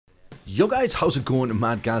Yo guys, how's it going?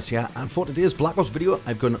 Madgaz here, and for today's Black Ops video,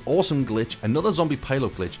 I've got an awesome glitch, another zombie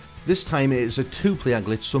pilot glitch. This time it is a 2-player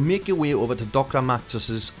glitch, so make your way over to Dr.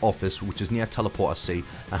 Max's office, which is near Teleporter C,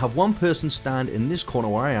 and have one person stand in this corner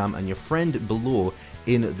where I am, and your friend below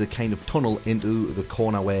in the kind of tunnel into the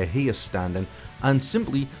corner where he is standing, and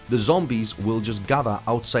simply the zombies will just gather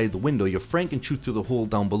outside the window. Your friend can shoot through the hole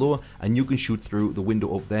down below, and you can shoot through the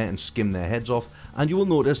window up there and skim their heads off, and you will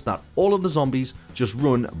notice that all of the zombies just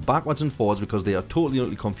run backwards and forwards because they are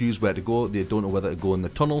totally confused where to go. They don't know whether to go in the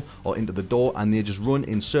tunnel or into the door, and they just run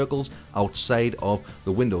in circles outside of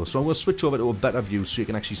the window. So I'm going to switch over to a better view so you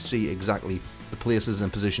can actually see exactly the places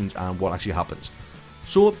and positions and what actually happens.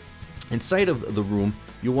 So inside of the room,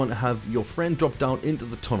 you want to have your friend drop down into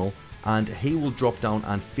the tunnel, and he will drop down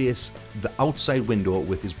and face the outside window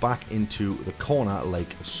with his back into the corner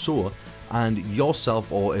like so, and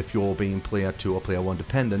yourself, or if you're being player 2 or player 1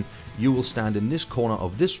 dependent, you will stand in this corner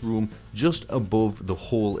of this room just above the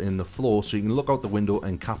hole in the floor so you can look out the window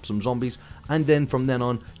and cap some zombies, and then from then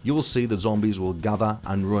on you will see the zombies will gather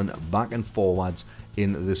and run back and forwards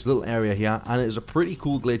in this little area here, and it is a pretty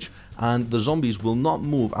cool glitch, and the zombies will not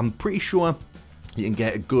move. I'm pretty sure you can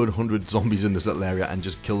get a good 100 zombies in this little area and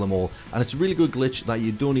just kill them all, and it's a really good glitch that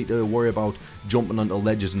you don't need to worry about jumping onto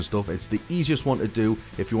ledges and stuff. It's the easiest one to do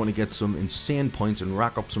if you want to get some insane points and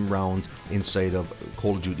rack up some rounds inside of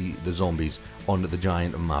Call of Duty the Zombies on the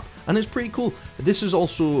giant map, and it's pretty cool. This is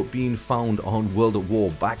also being found on World at War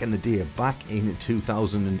back in the day, back in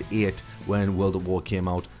 2008 when World at War came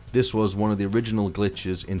out. This was one of the original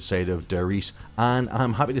glitches inside of Der Riese, and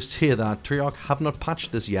I'm happy to say that Treyarch have not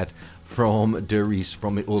patched this yet from Der Riese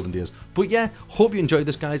from the olden days. But yeah, hope you enjoyed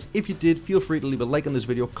this, guys. If you did, feel free to leave a like on this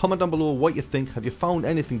video, comment down below what you think. Have you found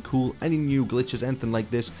anything cool, any new glitches, anything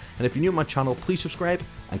like this? And if you're new to my channel, please subscribe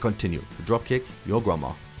and continue to dropkick your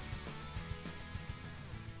grandma.